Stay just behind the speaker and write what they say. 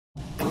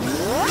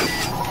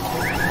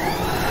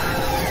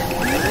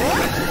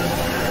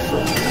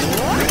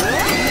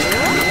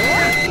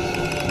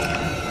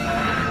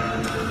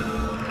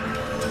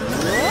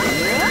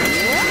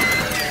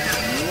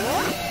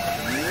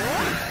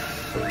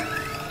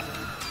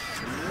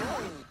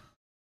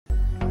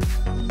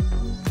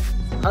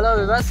Hello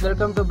viewers,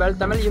 welcome to Bell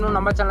Tamil. இன்னும்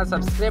நம்ம சேனலை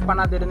சப்ஸ்கிரைப்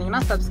பண்ணாத இருந்தீங்கன்னா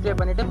சப்ஸ்கிரைப்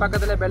பண்ணிட்டு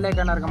பக்கத்துல பெல்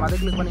ஐகான் இருக்கும் அதை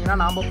கிளிக் பண்ணீங்கன்னா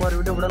நாம போற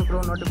வீடியோ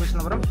உடனுக்குடன்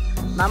நோட்டிஃபிகேஷன் வரும்.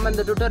 நாம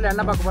இந்த டுட்டோரியல்ல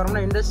என்ன பார்க்க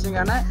போறோம்னா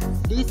இன்ட்ரஸ்டிங்கான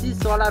DC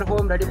சோலார்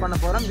ஹோம் ரெடி பண்ண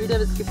போறோம்.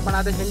 வீடியோவை ஸ்கிப்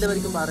பண்ணாத எண்ட்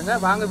வரைக்கும் பாருங்க.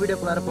 வாங்க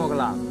வீடியோக்குள்ள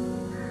போகலாம்.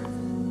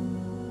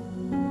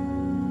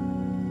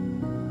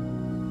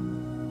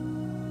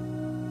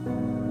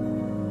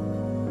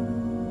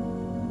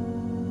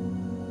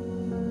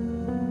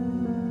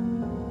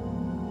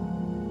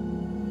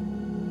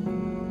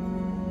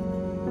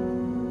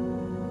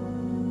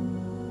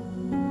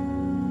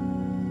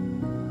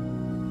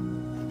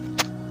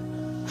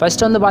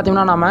 ஃபர்ஸ்ட் வந்து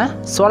பாத்தீங்கன்னா நாம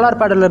சோலார்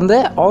பேனல்ல இருந்து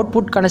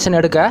அவுட்புட் கனெக்ஷன்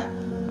எடுக்க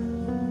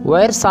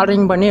வயர்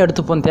சால்டரிங் பண்ணி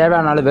எடுத்துப்போம்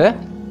தேவையான அளவு.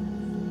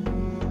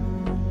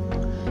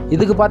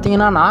 இதுக்கு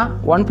பாத்தீங்கன்னா நான்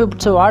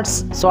 150 வாட்ஸ்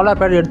சோலார்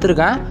பேனல்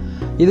எடுத்துர்க்கேன்.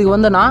 இதுக்கு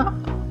வந்து நான்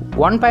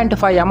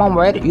 1.5 mm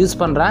வயர் யூஸ்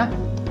பண்றேன்.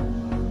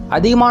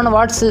 அதிகமான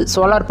வாட்ஸ்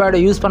சோலார்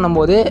பேனல் யூஸ்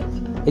பண்ணும்போது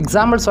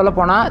எக்ஸாம்பிள் சொல்ல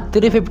போனா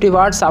 350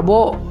 வாட்ஸ்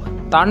above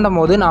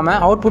தாண்டும்போது நாம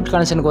அவுட்புட்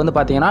கனெக்ஷனுக்கு வந்து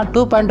பாத்தீங்கன்னா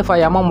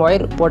 2.5 mm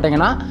வயர்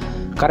போட்டீங்கன்னா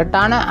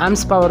கரெக்டான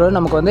ஆம்ப்ஸ் பவர்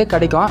நமக்கு வந்து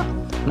கிடைக்கும்.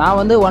 நான்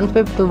வந்து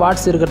 150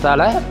 வாட்ஸ்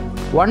இருக்கிறதால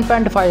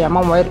 1.5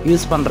 mm வயர்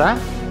யூஸ் பண்ணுறேன்.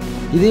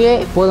 இதுவே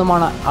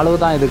போதுமான அளவு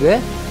தான். இதுக்கு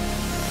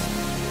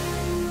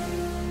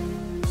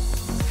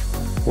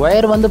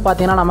ஒயர் வந்து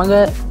பார்த்திங்கன்னா நமக்கு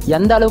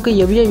எந்த அளவுக்கு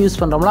ஹெவியாக யூஸ்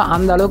பண்ணுறோமோ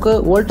அந்த அளவுக்கு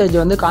வோல்டேஜ்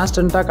வந்து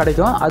கான்ஸ்டண்ட்டாக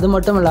கிடைக்கும். அது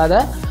மட்டும்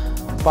இல்லாத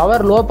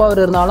பவர் லோ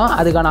பவர் இருந்தாலும்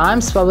அதுக்கான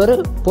ஆம்ப்ஸ் பவர்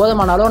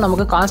போதுமான அளவு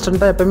நமக்கு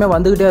கான்ஸ்டண்ட்டாக எப்போயுமே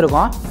வந்துக்கிட்டே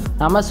இருக்கும்.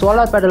 நம்ம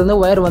சோலார் பேனல்லேருந்து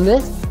ஒயர் வந்து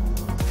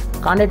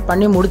கான்டெக்ட்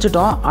பண்ணி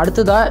முடிச்சிட்டோம்.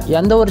 அடுத்ததாக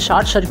எந்த ஒரு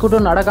ஷார்ட்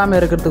சர்க்யூட்டும் நடக்காமல்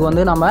இருக்கிறதுக்கு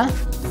வந்து நம்ம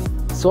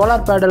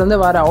சோலார் பேனல்லேருந்து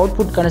வர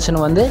அவுட்புட் கனெக்ஷன்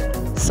வந்து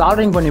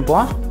சால்டரிங்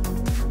பண்ணிப்போம்.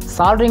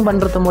 சால்டரிங்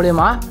பண்ணுறது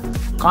மூலிமா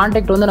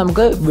கான்டாக்ட் வந்து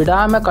நமக்கு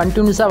விடாமல்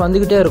கண்டினியூஸாக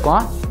வந்துக்கிட்டே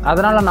இருக்கும்.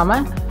 அதனால் நம்ம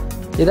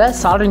இதை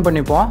சால்டரிங்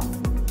பண்ணிப்போம்.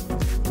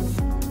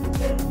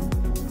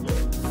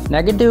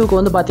 நெகட்டிவ்க்கு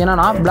வந்து பார்த்திங்கன்னா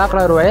நான் பிளாக்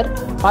கலர் ஒயர்,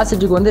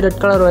 பாசிட்டிவ்க்கு வந்து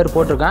ரெட் கலர் ஒயர்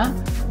போட்டிருக்கேன்.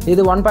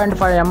 இது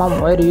 1.5 mm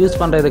ஒயர்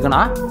யூஸ்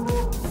பண்ணுறதுக்குன்னா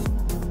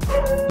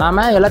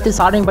நாம் எல்லாத்தையும்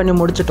சால்டரிங் பண்ணி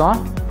முடிச்சிட்டோம்.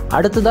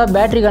 அடுத்ததாக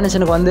பேட்ரி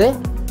கனெக்ஷனுக்கு வந்து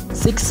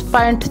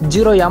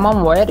 6.0 mm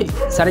ஒயர்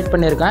செலக்ட்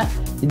பண்ணியிருக்கேன்.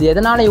 இது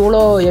எதனால் இவ்வளோ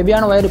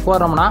ஹெவியான ஒயர்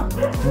போடுறோம்னா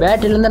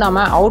பேட்டரியிலேருந்து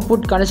நம்ம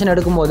அவுட்புட் கனெக்ஷன்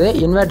எடுக்கும்போது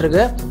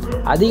இன்வெர்ட்டருக்கு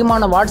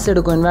அதிகமான வாட்ஸ்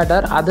எடுக்கும்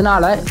இன்வெர்ட்டர்.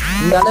 அதனால்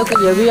இந்த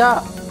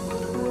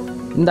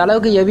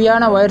அளவுக்கு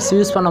ஹெவியான ஒயர்ஸ்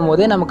யூஸ்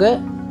பண்ணும்போது நமக்கு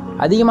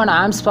அதிகமான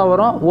ஆம்ப்ஸ்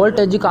பவரும்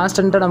வோல்டேஜ்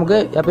கான்ஸ்டண்ட்டாக நமக்கு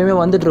எப்பயுமே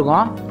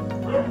வந்துட்டுருக்கோம்.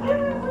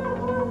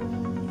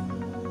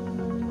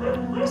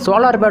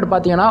 சோலார் பேட்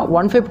பார்த்தீங்கன்னா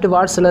 150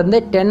 வாட்ஸ்லேருந்து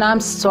 10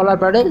 amps சோலார்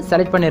பேடு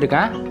செலக்ட்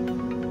பண்ணியிருக்கேன்.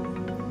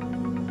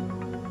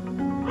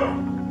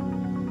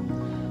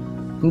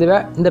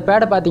 இந்த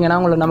பேடை பார்த்தீங்கன்னா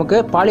உங்களுக்கு நமக்கு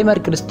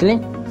பாலிமர்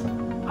கிறிஸ்டலின்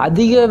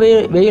அதிக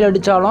வெயில்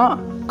அடித்தாலும்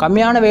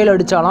கம்மியான வெயில்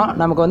அடித்தாலும்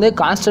நமக்கு வந்து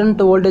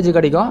கான்ஸ்டன்ட் வோல்டேஜ்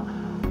கிடைக்கும்.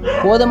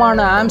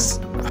 போதுமான ஆம்ப்ஸ்.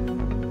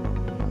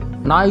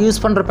 நான்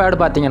யூஸ் பண்ணுற பேடு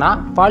பார்த்தீங்கன்னா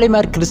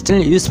பாலிமர்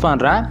கிறிஸ்டலின் யூஸ்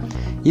பண்ணுறேன்.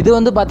 இது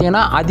வந்து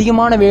பார்த்தீங்கன்னா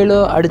அதிகமான வெயில்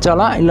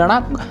அடித்தாலும் இல்லைனா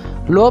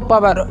லோ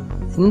பவர்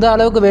இந்த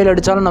அளவுக்கு வெயில்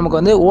அடித்தாலும் நமக்கு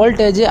வந்து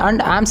வோல்டேஜ்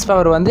அண்ட் ஆம்ப்ஸ்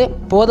பவர் வந்து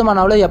போதுமான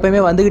அளவு எப்போயுமே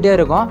வந்துக்கிட்டே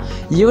இருக்கும்.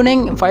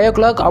 ஈவினிங் 5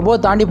 o'clock above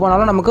தாண்டி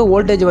போனாலும் நமக்கு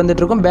வோல்டேஜ்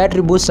வந்துட்டுருக்கும்,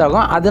 பேட்ரி பூஸ்ட்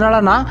ஆகும்.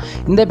 அதனால நான்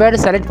இந்த பேடு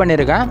செலக்ட்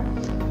பண்ணியிருக்கேன்.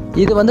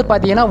 இது வந்து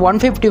பார்த்தீங்கன்னா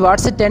 150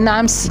 வாட்ஸ் 10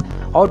 amps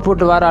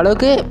அவுட்புட் வர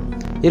அளவுக்கு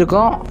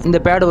இருக்கும் இந்த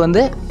பேடு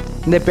வந்து.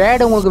 இந்த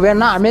பேடு உங்களுக்கு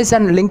வேணும்னா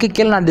அமேசான் லிங்க்கு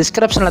கீழே நான்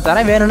டிஸ்கிரிப்ஷனில்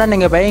தரேன், வேணும்னா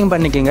நீங்கள் பையிங்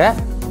பண்ணிக்கோங்க.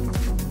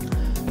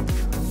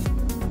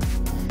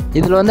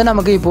 இதில் வந்து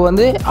நமக்கு இப்போ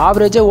வந்து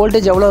ஆவரேஜாக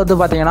வோல்டேஜ் எவ்வளோ வருது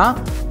பார்த்தீங்கன்னா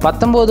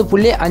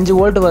 19.5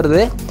 வோல்ட்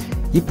வருது.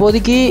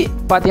 இப்போதைக்கு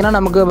பார்த்தீங்கன்னா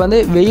நமக்கு வந்து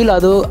வெயில்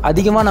அது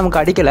அதிகமாக நமக்கு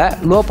அடிக்கலை,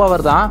 லோ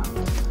பவர் தான்.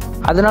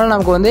 அதனால்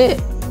நமக்கு வந்து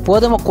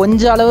போதுமாக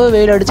கொஞ்சம் அளவு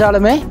வெயில்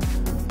அடித்தாலுமே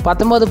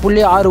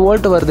 19.6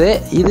 வோல்ட் வருது.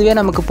 இதுவே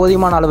நமக்கு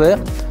போதுமான அளவு.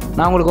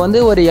 நான் உங்களுக்கு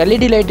வந்து ஒரு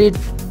LED லைட்டு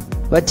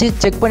வச்சு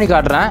செக் பண்ணி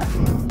காட்டுறேன்.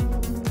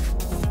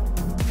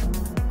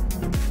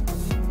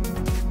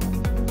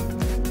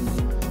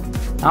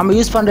 நம்ம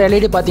யூஸ் பண்ணுற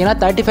LED பார்த்தீங்கன்னா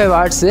 35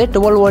 வாட்ஸு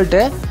 12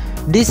 வோல்ட்டு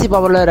DC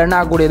பவரில் ரன்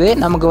ஆகக்கூடியது.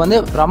 நமக்கு வந்து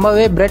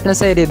ரொம்பவே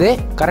பிரைட்னஸாக எரியுது,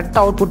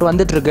 கரெக்டாக அவுட்புட்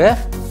வந்துட்டுருக்கு.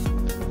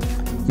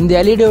 இந்த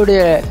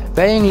எல்இடியோடைய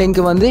பேயிங் லிங்க்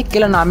வந்து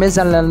கீழே நான்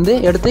அமேசான்லேருந்து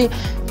எடுத்து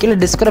கீழே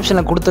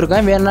டிஸ்கிரிப்ஷனில்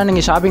கொடுத்துருக்கேன், வேணும்னா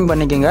நீங்கள் ஷாப்பிங்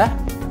பண்ணிக்கோங்க.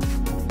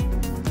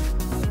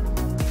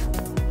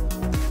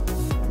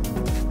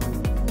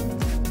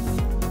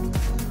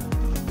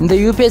 இந்த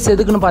யூபிஎஸ்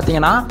எதுக்குன்னு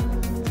பார்த்தீங்கன்னா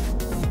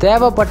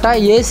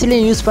தேவைப்பட்டால்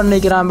ஏசிலேயே யூஸ்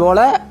பண்ணிக்கிறான்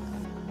போல்,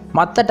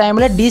 மற்ற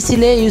டைமில்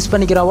டிசிலே யூஸ்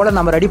பண்ணிக்கிற போல்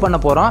நம்ம ரெடி பண்ண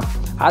போகிறோம்.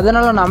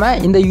 அதனால் நாம்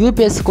இந்த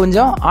யூபிஎஸ்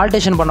கொஞ்சம்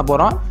ஆல்டேஷன் பண்ண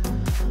போகிறோம்.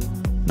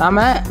 நாம்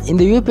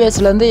இந்த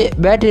யூபிஎஸ்லேருந்து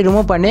பேட்டரி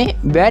ரிமூவ் பண்ணி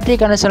பேட்டரி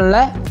கனெக்ஷனில்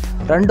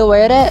 2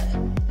 ஒயரை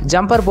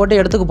ஜம்பர் போட்டு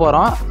எடுத்துக்க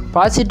போகிறோம்.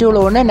 பாசிட்டிவில்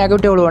ஒன்று,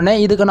 நெகட்டிவில் ஒன்று.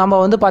 இதுக்கு நம்ம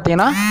வந்து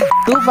பார்த்திங்கன்னா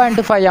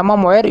 2.5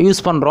 mm ஒயர்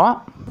யூஸ் பண்ணுறோம்.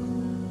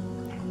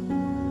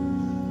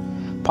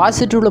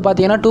 பாசிட்டிவில்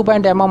பார்த்தீங்கன்னா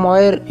 2.5 mm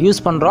ஒயர்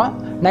யூஸ் பண்ணுறோம்.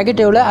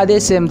 நெகட்டிவில் அதே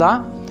சேம் தான்.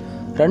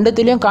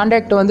 ரெண்டுத்துலேயும்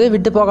கான்டாக்ட் வந்து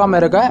விட்டு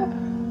போகாமல் இருக்க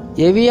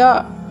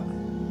ஹெவியாக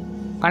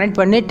கனெக்ட்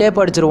பண்ணி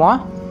டேப் அடிச்சிருவோம்.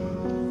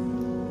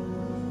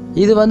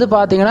 இது வந்து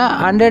பார்த்தீங்கன்னா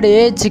 100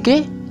 AHக்கு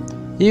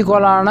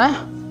ஈக்குவலான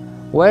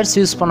ஒயர்ஸ்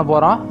யூஸ் பண்ண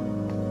போகிறோம்.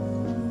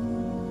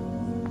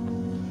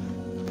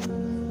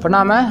 இப்போ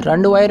நாம்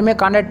 2 ஒயருமே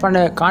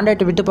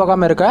கான்டாக்ட் விட்டு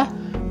போகாமல் இருக்க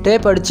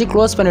டேப் அடித்து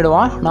க்ளோஸ்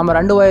பண்ணிவிடுவோம். நம்ம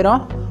 2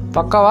 ஒயரும்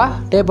பக்காவாக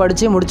டேப்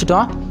அடித்து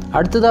முடிச்சிட்டோம்.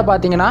 அடுத்ததாக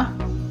பார்த்தீங்கன்னா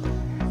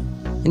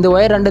இந்த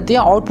ஒயர்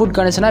ரெண்டுத்தையும் அவுட்புட்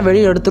கனெக்ஷனாக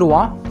வெளியே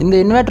எடுத்துருவோம். இந்த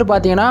இன்வெர்ட்டர்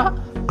பார்த்தீங்கன்னா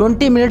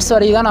 20 மினிட்ஸ்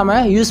வரைக்கும் தான் நம்ம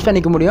யூஸ்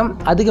பண்ணிக்க முடியும்.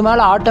 அதுக்கு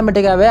மேலே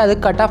ஆட்டோமேட்டிக்காகவே அது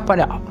கட் ஆஃப்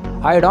பண்ணி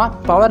ஆகிடும்.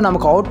 பவர்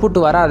நமக்கு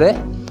அவுட்புட் வராது.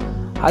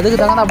 அதுக்கு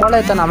தகுந்த போல்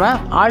இதை நம்ம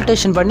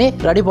ஆல்ட்ரேஷன் பண்ணி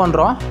ரெடி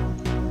பண்ணுறோம்.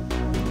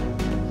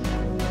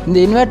 இந்த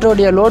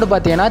இன்வெர்ட்டருடைய லோடு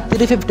பார்த்தீங்கன்னா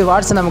 350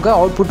 வாட்ஸ் நமக்கு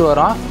அவுட்புட்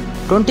வரும்.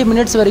 20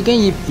 மினிட்ஸ் வரைக்கும்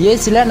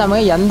ஏசியில் நம்ம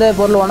எந்த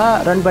பொருள் வேணால்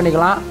ரன்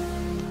பண்ணிக்கலாம்.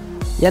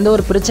 எந்த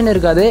ஒரு பிரச்சனை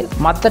இருக்காது.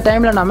 மற்ற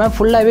டைமில் நம்ம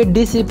ஃபுல்லாகவே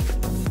டிசி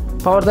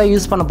பவர் தான்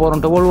யூஸ் பண்ண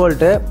போகிறோம். 12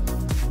 வோல்ட்டு.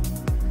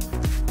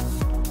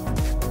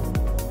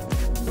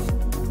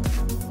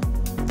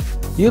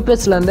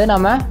 யூபிஎஸ்லேருந்து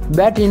நம்ம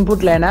பேட்டரி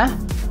இன்புட் லைனை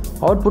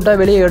அவுட்புட்டாக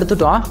வெளியே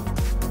எடுத்துட்டோம்.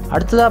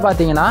 அடுத்ததாக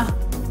பார்த்தீங்கன்னா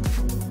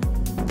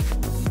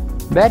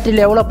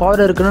பேட்டரியில் எவ்வளோ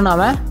பவர் இருக்குன்னு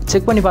நாம்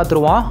செக் பண்ணி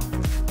பார்த்துருவோம்.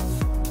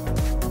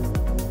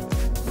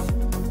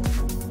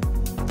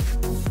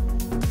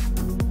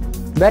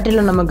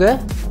 பேட்டரியில் நமக்கு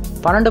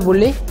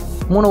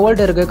 12.3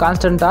 வோல்ட் இருக்குது.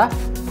 கான்ஸ்டண்ட்டாக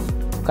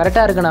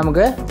கரெக்டாக இருக்குது.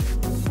 நமக்கு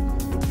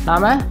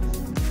நாம்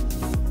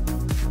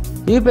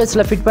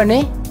யூபிஎஸ்சில் ஃபிட் பண்ணி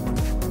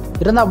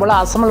இருந்தால் போல்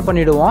அசம்பிள்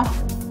பண்ணிவிடுவோம்.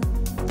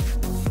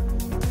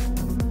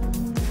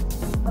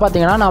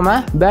 பார்த்தீங்கன்னா நாம்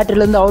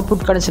பேட்டரியிலேருந்து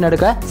அவுட்புட் கனெக்ஷன்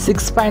எடுக்க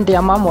 6.0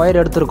 mm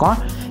ஒயர் எடுத்திருக்கோம்.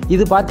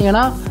 இது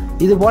பார்த்தீங்கன்னா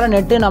இது போல்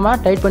நெட்டு நம்ம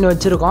டைட் பண்ணி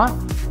வச்சுருக்கோம்.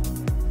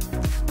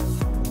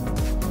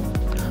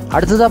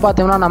 அடுத்ததாக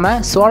பார்த்தீங்கன்னா நம்ம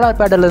சோலார்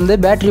பேனல்லேருந்து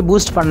பேட்டரி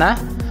பூஸ்ட் பண்ண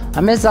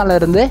அமேசானில்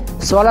இருந்து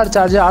சோலார்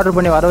சார்ஜ் ஆர்டர்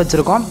பண்ணி வர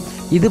வச்சுருக்கோம்.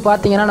 இது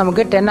பார்த்தீங்கன்னா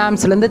நமக்கு 10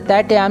 ஆம்ஸ்லேருந்து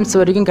 30 ஆம்ஸ்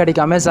வரைக்கும்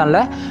கிடைக்கும்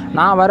அமேசானில்.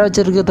 நான் வர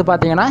வச்சுருக்கிறது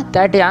பார்த்தீங்கன்னா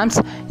 30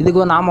 ஆம்ஸ்.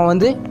 இதுக்கு நாம்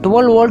வந்து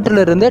 12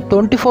 வோல்ட்டிலிருந்து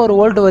 24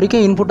 வோல்ட்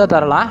வரைக்கும் இன்புட்டாக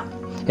தரலாம்.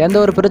 எந்த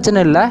ஒரு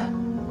பிரச்சனை இல்லை.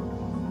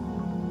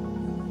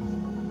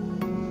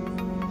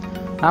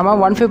 நாம்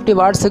 150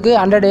 வாட்ஸுக்கு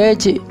 100 Ah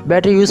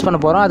பேட்டரி யூஸ் பண்ண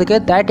போகிறோம். அதுக்கு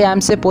 30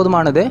 ஆம்ஸே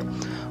போதுமானது.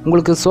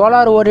 உங்களுக்கு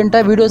சோலார்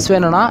ஓரியன்ட்டாக வீடியோஸ்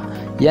வேணும்னா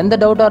எந்த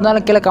டவுட்டாக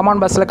இருந்தாலும் கீழே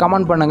கமெண்ட் பாக்ஸில்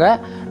கமெண்ட் பண்ணுங்கள்.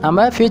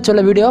 நம்ம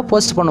ஃபியூச்சரில் வீடியோ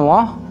போஸ்ட்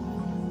பண்ணுவோம்.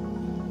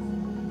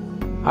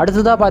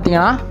 அடுத்ததாக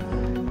பார்த்தீங்கன்னா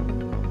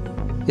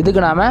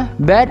இதுக்கு நாம்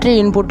பேட்ரி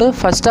இன்புட்டு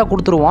ஃபஸ்ட்டாக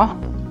கொடுத்துருவோம்.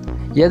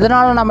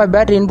 எதனால் நம்ம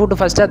பேட்ரி இன்புட்டு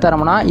ஃபஸ்ட்டாக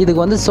தரோம்னா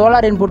இதுக்கு வந்து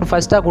சோலார் இன்புட்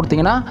ஃபஸ்ட்டாக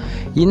கொடுத்திங்கன்னா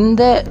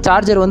இந்த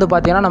சார்ஜர் வந்து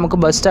பார்த்திங்கன்னா நமக்கு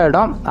பஸ்ட்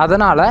ஆகிடும்.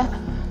 அதனால்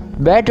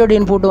பேட்டரியோட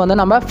இன்புட் வந்து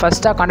நம்ம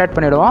ஃபஸ்ட்டாக கான்டாக்ட்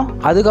பண்ணிவிடுவோம்.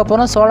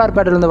 அதுக்கப்புறம் சோலார்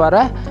பேட்டரிலேருந்து வர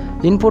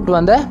இன்புட்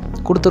வந்து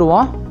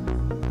கொடுத்துருவோம்.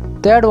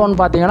 தேர்ட் ஒன்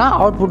பார்த்திங்கன்னா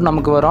அவுட்புட்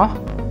நமக்கு வரும்.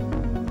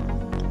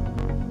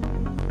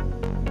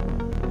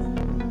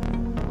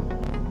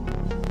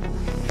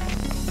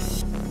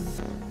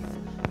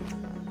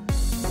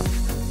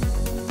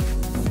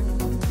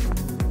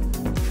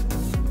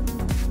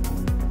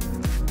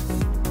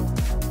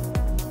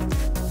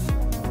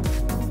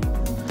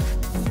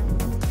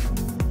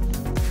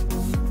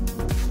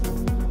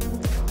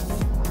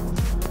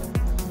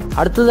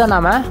 அடுத்ததாக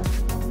நாம்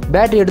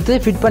பேட்டரி எடுத்து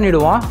ஃபிட்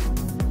பண்ணிவிடுவோம்.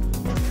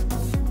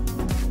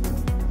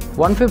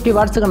 150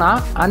 வாட்ஸுக்கு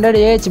நான்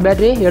 100 Ah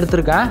பேட்டரி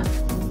எடுத்திருக்கேன்.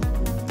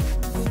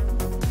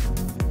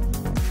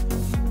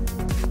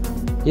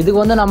 இதுக்கு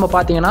வந்து நம்ம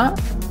பார்த்தீங்கன்னா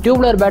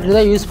டியூப்லர் பேட்டரி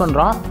தான் யூஸ்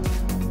பண்ணுறோம்.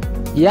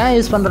 ஏன்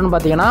யூஸ் பண்ணுறோன்னு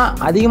பார்த்தீங்கன்னா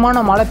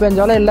அதிகமான மழை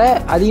பெஞ்சாலும் இல்லை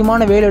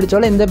அதிகமான வெயில்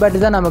அடித்தாலும் இந்த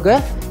பேட்டரி தான் நமக்கு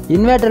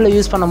இன்வெர்ட்டரில்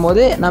யூஸ்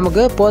பண்ணும்போது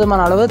நமக்கு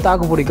போதுமான அளவு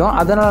தாக்கு பிடிக்கும்.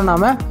 அதனால்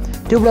நாம்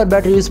டியூப்லர்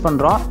பேட்டரி யூஸ்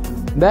பண்ணுறோம்.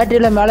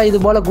 பேட்டரியில் மேலே இது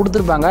போல்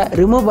கொடுத்துருப்பாங்க.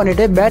 ரிமூவ்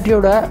பண்ணிவிட்டு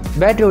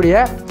பேட்டரியோடைய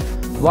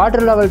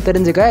வாட்டர் லெவல்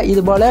தெரிஞ்சுக்க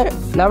இது போல்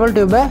லெவல்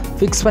டியூப்பை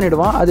ஃபிக்ஸ்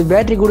பண்ணிவிடுவோம். அது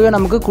பேட்டரி கூடவே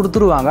நமக்கு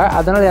கொடுத்துருவாங்க.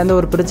 அதனால் எந்த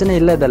ஒரு பிரச்சனையும்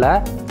இல்லை. இதில்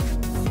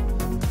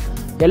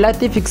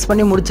எல்லாத்தையும் ஃபிக்ஸ்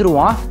பண்ணி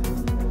முடிச்சிருவோம்.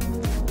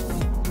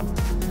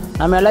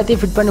 நம்ம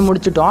எல்லாத்தையும் ஃபிட் பண்ணி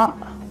முடிச்சிட்டோம்.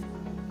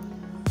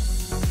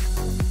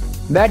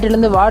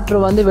 பேட்டரியிலேருந்து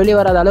வாட்டர் வந்து வெளியே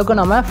வராத அளவுக்கு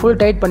நம்ம ஃபுல்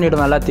டைட்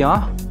பண்ணிவிடுவோம்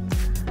எல்லாத்தையும்.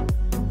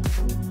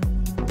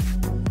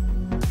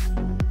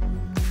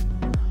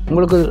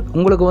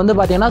 உங்களுக்கு வந்து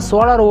பார்த்தீங்கன்னா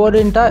சோலார்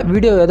ஓரியன்ட்டாக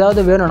வீடியோ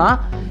ஏதாவது வேணும்னா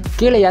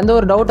கீழே எந்த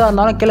ஒரு டவுட்டாக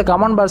இருந்தாலும் கீழே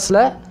கமெண்ட் பாக்ஸில்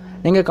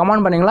நீங்கள்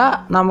கமெண்ட் பண்ணிங்களா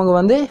நமக்கு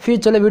வந்து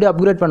ஃபியூச்சரில் வீடியோ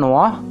அப்கிரேட்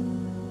பண்ணுவோம்.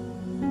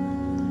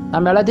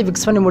 நம்ம எல்லாத்தையும்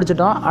ஃபிக்ஸ் பண்ணி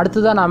முடிச்சிட்டோம்.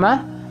 அடுத்ததான் நாம்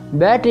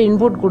பேட்டரி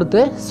இன்புட்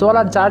கொடுத்து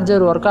சோலார்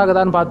சார்ஜர் ஒர்க்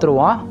ஆகுதான்னு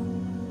பார்த்துருவோம்.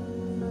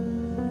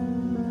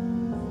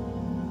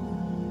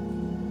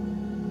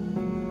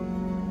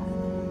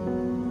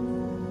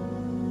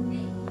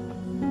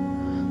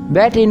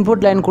 பேட்டரி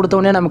இன்புட் லைன்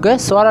கொடுத்தோடனே நமக்கு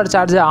சோலார்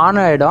சார்ஜர்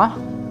ஆன் ஆகிடும்.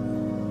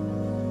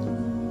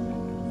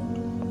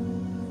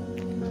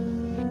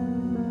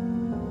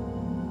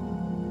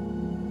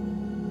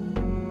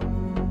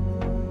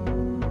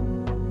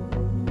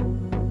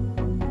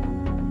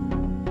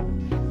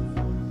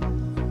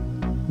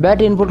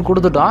 பேட்டரி இன்புட்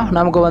கொடுத்துட்டோம்.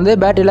 நமக்கு வந்து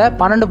பேட்டரியில்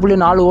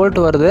 12.4 வோல்ட்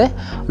வருது.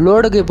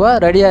 லோடுக்கு இப்போ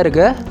ரெடியாக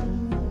இருக்குது.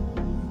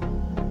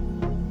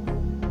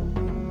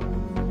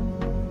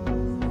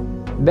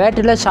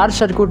 பேட்டரியில் ஷார்ட்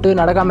சர்க்யூட்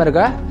நடக்காமல்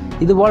இருக்க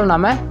இது போல்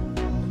நம்ம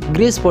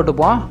கிரீஸ்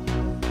போட்டுப்போம்.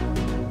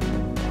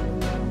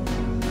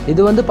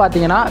 இது வந்து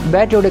பார்த்தீங்கன்னா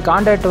பேட்டரியோடைய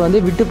கான்டாக்ட்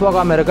வந்து விட்டு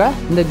போகாமல் இருக்க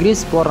இந்த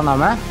கிரீஸ்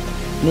போடுறோம்.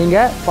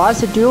 நீங்கள்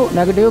பாசிட்டிவ்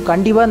நெகட்டிவ்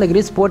கண்டிப்பாக இந்த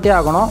கிரீஸ் போட்டே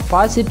ஆகணும்.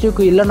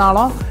 பாசிட்டிவ்க்கு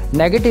இல்லைனாலும்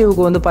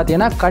நெகட்டிவ்க்கு வந்து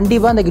பார்த்தீங்கன்னா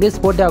கண்டிப்பாக இந்த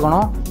கிரீஸ் போட்டே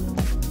ஆகணும்.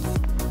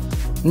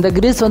 இந்த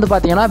கிரீஸ் வந்து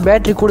பார்த்தீங்கன்னா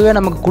பேட்டரி கூடவே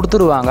நமக்கு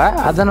கொடுத்துருவாங்க,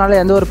 அதனால்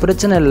எந்த ஒரு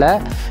பிரச்சனை இல்லை.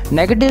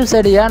 நெகட்டிவ்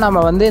சைடு ஏன்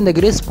நம்ம வந்து இந்த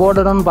கிரீஸ்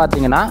போடணும்னு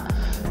பார்த்தீங்கன்னா,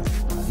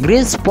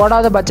 கிரீஸ்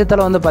போடாத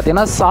பட்சத்தில் வந்து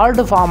பார்த்திங்கன்னா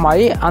சால்ட் ஃபார்ம்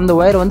ஆகி அந்த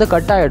ஒயர் வந்து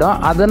கட் ஆகிடும்.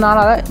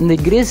 அதனால் இந்த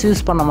கிரீஸ்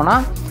யூஸ் பண்ணோம்னா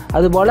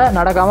அதுபோல்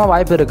நடக்காமல்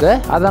வாய்ப்பு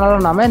இருக்குது.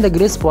 அதனால் நம்ம இந்த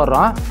கிரீஸ்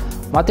போடுறோம்.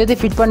 மொத்தத்தை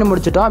ஃபிட் பண்ணி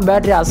முடிச்சிட்டோம்.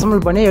 பேட்டரி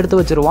அசம்பிள் பண்ணி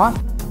எடுத்து வச்சுருவோம்.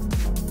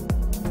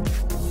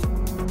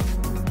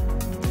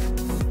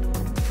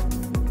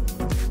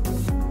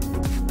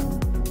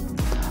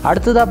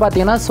 அடுத்ததாக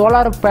பார்த்தீங்கன்னா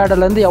சோலார்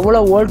பேடலேருந்து எவ்வளோ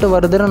வோல்ட்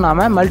வருதுன்னு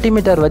நாம்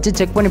மல்டிமீட்டர் வச்சு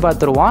செக் பண்ணி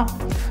பார்த்துருவோம்.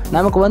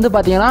 நமக்கு வந்து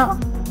பார்த்திங்கன்னா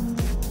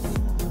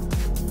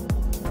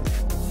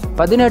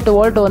 18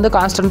 வோல்ட் வந்து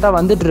கான்ஸ்டண்ட்டாக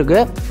வந்துட்டுருக்கு.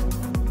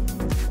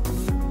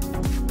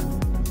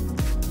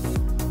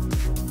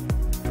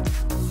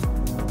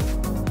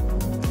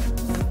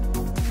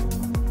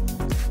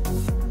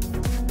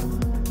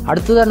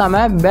 அடுத்ததாக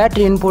நம்ம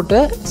battery input,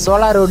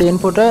 சோலாரோட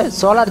input,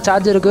 solar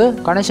சார்ஜருக்கு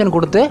connection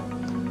கொடுத்து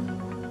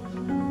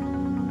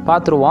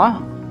பார்த்துருவோம்.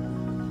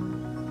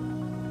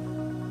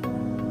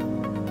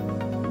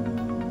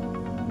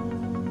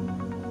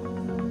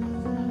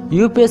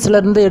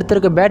 யூபிஎஸ்லேருந்து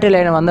எடுத்திருக்க பேட்டரி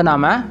லைனை வந்து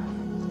நாம்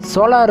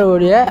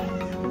சோலாருடைய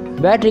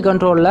பேட்டரி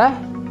கண்ட்ரோலில்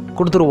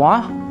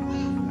கொடுத்துருவோம்.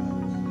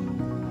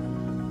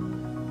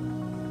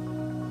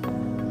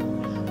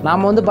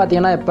 நாம் வந்து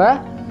பார்த்திங்கன்னா இப்போ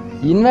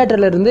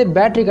இன்வெர்ட்டர்லேருந்து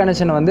பேட்டரி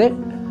கனெக்ஷனை வந்து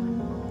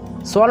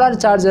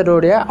சோலார்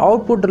சார்ஜருடைய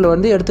அவுட்புட்டில்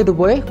வந்து எடுத்துகிட்டு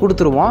போய்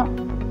கொடுத்துருவோம்.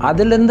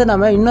 அதிலேருந்து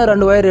நம்ம இன்னும்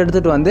 2 ஒயர்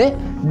எடுத்துகிட்டு வந்து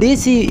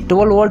டிசி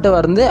 12 வோல்ட்டை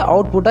வந்து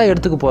அவுட்புட்டாக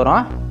எடுத்துக்க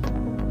போகிறோம்.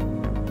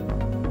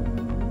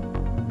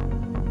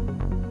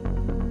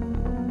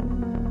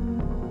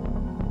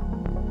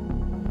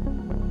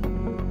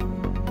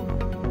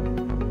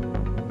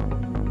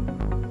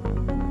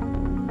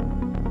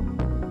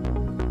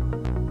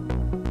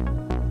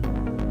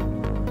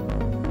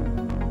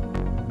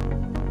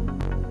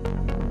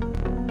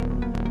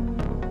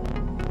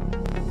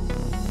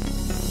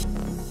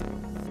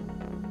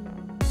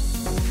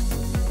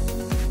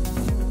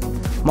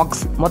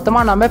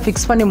 மொத்தமாக நம்ம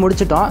ஃபிக்ஸ் பண்ணி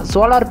முடிச்சிட்டோம்.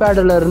 சோலார்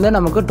பேடிலிருந்து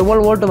நமக்கு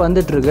 12 வோல்ட்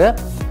வந்துட்டுருக்கு.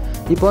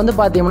 இப்போ வந்து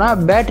பார்த்தீங்கன்னா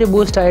பேட்டரி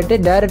பூஸ்ட் ஆகிட்டு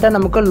டைரெக்டாக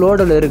நமக்கு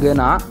லோடில் இருக்குது.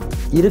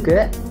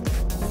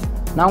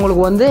 நான்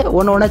உங்களுக்கு வந்து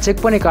ஒன்று ஒன்றா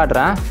செக் பண்ணி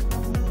காட்டுறேன்.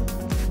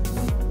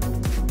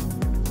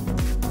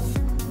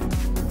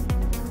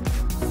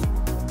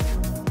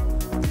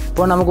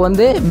 இப்போ நமக்கு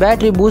வந்து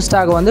பேட்டரி பூஸ்ட்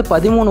ஆக வந்து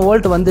 13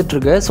 வோல்ட்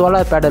வந்துட்டுருக்கு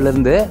சோலார்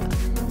பேடிலிருந்து.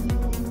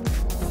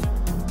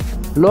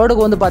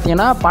 லோடுக்கு வந்து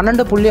பார்த்தீங்கன்னா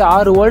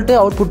 12.6 வோல்ட்டு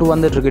அவுட்புட்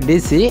வந்துட்டுருக்கு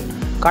டிசி.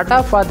 கட்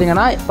ஆஃப்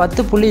பார்த்தீங்கன்னா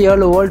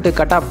 10.7 வோல்ட்டு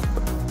கட் ஆஃப்.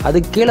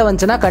 அதுக்கு கீழே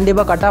வந்துச்சுன்னா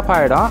கண்டிப்பாக கட் ஆஃப்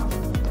ஆகிடும்.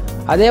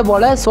 அதே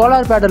போல்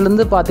சோலார்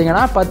பேடிலேருந்து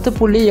பார்த்தீங்கன்னா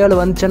 10.7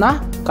 வந்துச்சுன்னா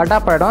கட்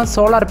ஆஃப் ஆகிடும்.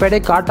 சோலார் பேடே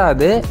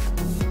காட்டாது.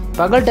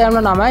 பகல்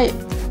டைமில் நாம்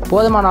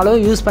போதுமான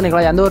அளவு யூஸ்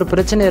பண்ணிக்கலாம், எந்த ஒரு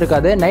பிரச்சனையும்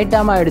இருக்காது. நைட்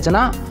டைம்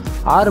ஆகிடுச்சுன்னா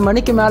 6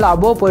 மணிக்கு மேலே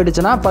அபோவ்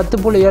போயிடுச்சுன்னா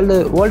 10.7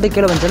 வோல்ட்டு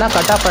கீழே வந்துச்சுன்னா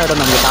கட் ஆஃப்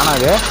ஆகிடும் நமக்கு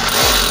தானாக.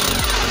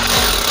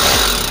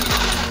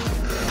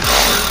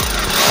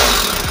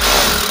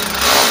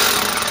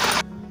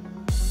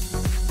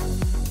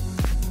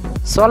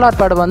 சோலார்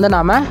பேட் வந்து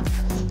நாம்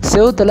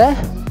செவுத்தில்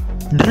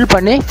ட்ரில்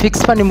பண்ணி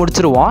ஃபிக்ஸ் பண்ணி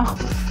முடிச்சிருவோம்.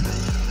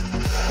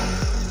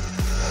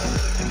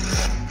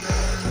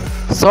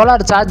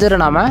 சோலார் சார்ஜரை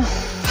நாம்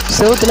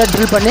செவுத்தில்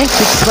ட்ரில் பண்ணி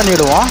ஃபிக்ஸ்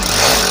பண்ணிவிடுவோம்.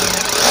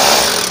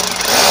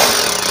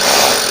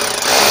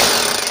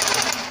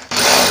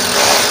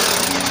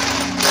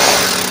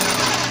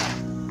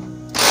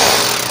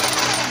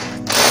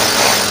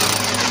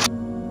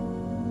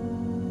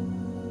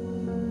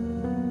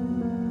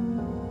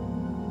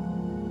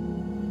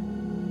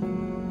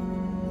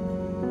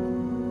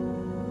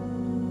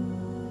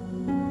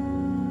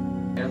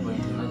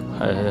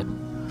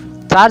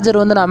 சார்ஜர்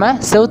வந்து நாம்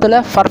செவுத்தில்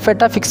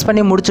பர்ஃபெக்டாக ஃபிக்ஸ்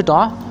பண்ணி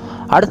முடிச்சிட்டோம்.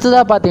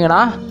 அடுத்ததாக பார்த்தீங்கன்னா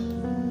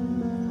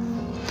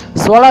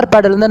சோலார்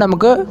பேடிலேருந்து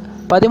நமக்கு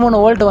 13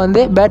 வோல்ட்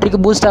வந்து பேட்டரிக்கு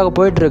பூஸ்ட் ஆக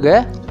போயிட்டுருக்கு.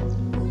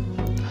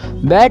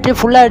 பேட்டரி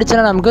ஃபுல்லாக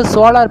ஆகிடுச்சுன்னா நமக்கு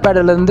சோலார்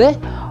பேடிலேருந்து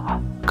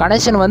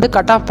கனெக்ஷன் வந்து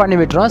கட் ஆஃப் பண்ணி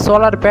விட்டுரும்.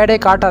 சோலார் பேடே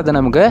காட்டாது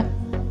நமக்கு.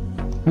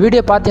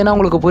 வீடியோ பார்த்தீங்கன்னா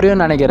உங்களுக்கு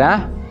புரியும்னு நினைக்கிறேன்.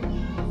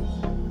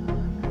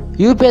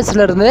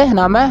 யூபிஎஸ்லேருந்து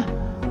நாம்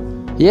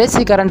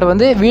ஏசி கரண்ட்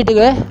வந்து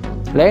வீட்டுக்கு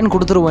லைன்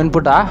கொடுத்துருவோம்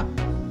இன்புட்டாக.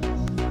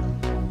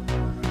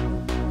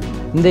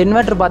 இந்த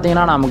இன்வெர்ட்டர்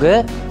பார்த்தீங்கன்னா நமக்கு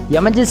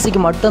எமர்ஜென்சிக்கு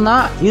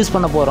மட்டும்தான் யூஸ்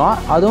பண்ண போகிறோம்.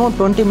 அதுவும்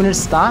 20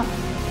 மினிட்ஸ் தான்.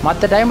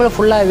 மற்ற டைமில்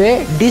ஃபுல்லாகவே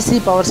டிசி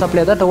பவர்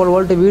சப்ளை தான் 12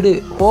 வோல்ட்டு. வீடு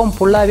ஹோம்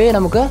ஃபுல்லாகவே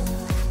நமக்கு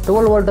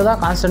 12 வோல்ட்டு தான்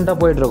கான்ஸ்டண்ட்டாக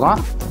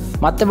போயிட்டுருக்கோம்.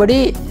 மற்றபடி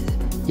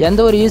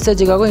எந்த ஒரு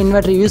யூசேஜுக்காகவும்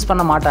இன்வெர்ட்டர் யூஸ்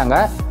பண்ண மாட்டாங்க.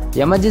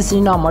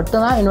 எமர்ஜென்சினா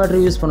மட்டும்தான்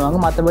இன்வெர்ட்டர் யூஸ் பண்ணுவாங்க.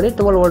 மற்றபடி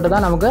 12 வோல்ட்டு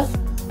தான் நமக்கு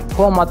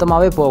ஹோம்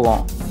மொத்தமாகவே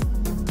போகும்.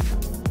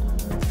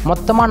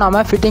 மொத்தமாக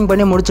நாம் ஃபிட்டிங்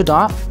பண்ணி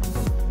முடிச்சிட்டோம்.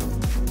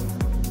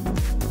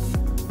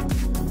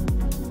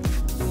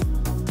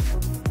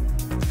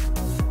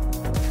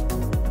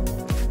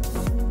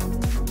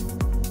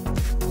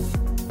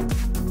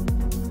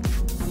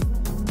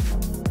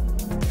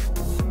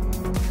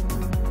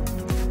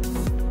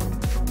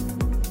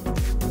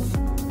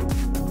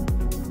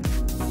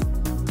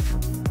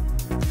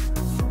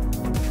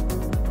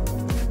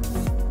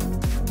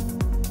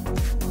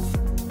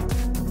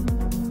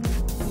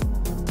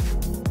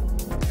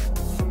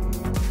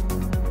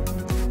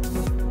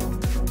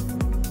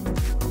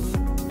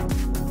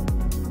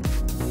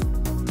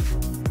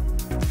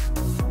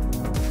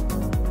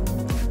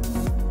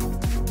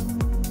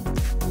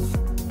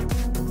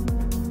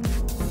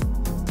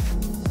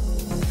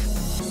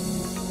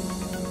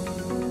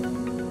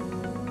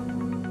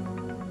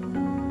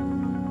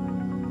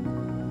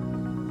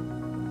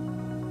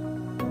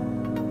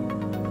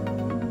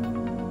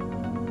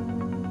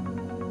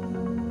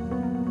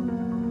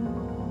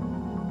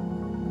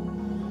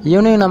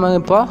 ஈவினிங் நம்ம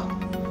இப்போ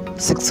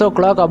 6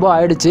 o'clock above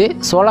ஆகிடுச்சு.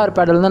 சோலார்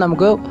பேனல்லேருந்து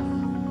நமக்கு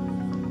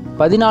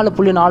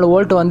 14.4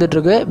 வோல்ட்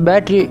வந்துட்டுருக்கு.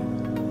 பேட்ரி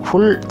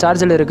ஃபுல்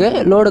சார்ஜில் இருக்குது.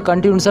 லோடு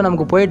கண்டினியூஸாக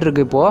நமக்கு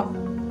போயிட்டுருக்கு. இப்போது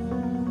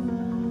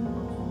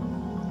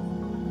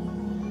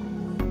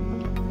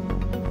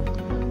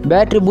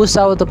பேட்ரி பூஸ்ட்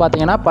ஆகுது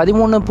பார்த்தீங்கன்னா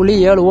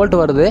 13.7 வோல்ட்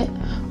வருது.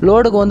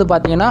 லோடுக்கு வந்து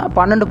பார்த்தீங்கன்னா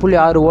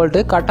 12.6 வோல்ட்டு.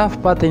 கட் ஆஃப்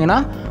பார்த்தீங்கன்னா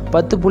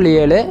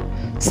 10.7.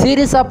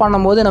 சீரியஸாக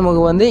பண்ணும்போது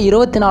நமக்கு வந்து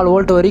 24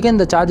 வோல்ட் வரைக்கும்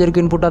இந்த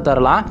சார்ஜருக்கு இன்புட்டாக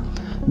தரலாம்.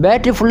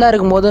 பேட்ரி ஃபுல்லாக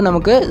இருக்கும்போது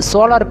நமக்கு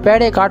சோலார்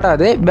பேடே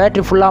காட்டாது,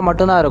 பேட்ரி ஃபுல்லாக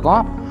மட்டும்தான்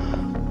இருக்கும்.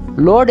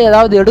 லோடு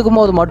ஏதாவது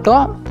எடுக்கும்போது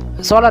மட்டும்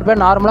சோலார்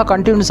பேட் நார்மலாக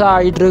கண்டினியூஸாக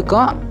ஆகிட்டு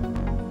இருக்கும்.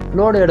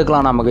 லோடு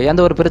எடுக்கலாம், நமக்கு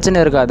எந்த ஒரு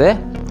பிரச்சனையும் இருக்காது.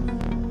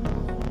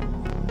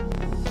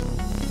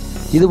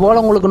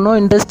 இதுபோல் உங்களுக்கு இன்னும்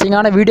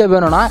இன்ட்ரெஸ்டிங்கான வீடியோ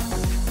வேணும்னா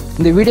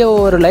இந்த வீடியோவை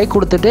ஒரு லைக்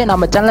கொடுத்துட்டு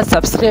நம்ம சேனலை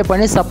சப்ஸ்கிரைப்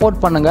பண்ணி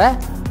சப்போர்ட் பண்ணுங்கள்.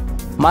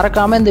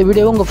 மறக்காமல் இந்த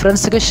வீடியோவை உங்கள்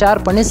ஃப்ரெண்ட்ஸுக்கு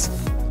ஷேர் பண்ணி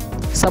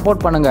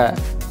சப்போர்ட் பண்ணுங்கள்.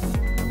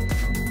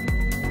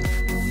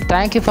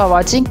 தேங்க்யூ ஃபார்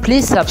வாட்சிங்.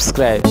 Please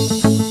subscribe.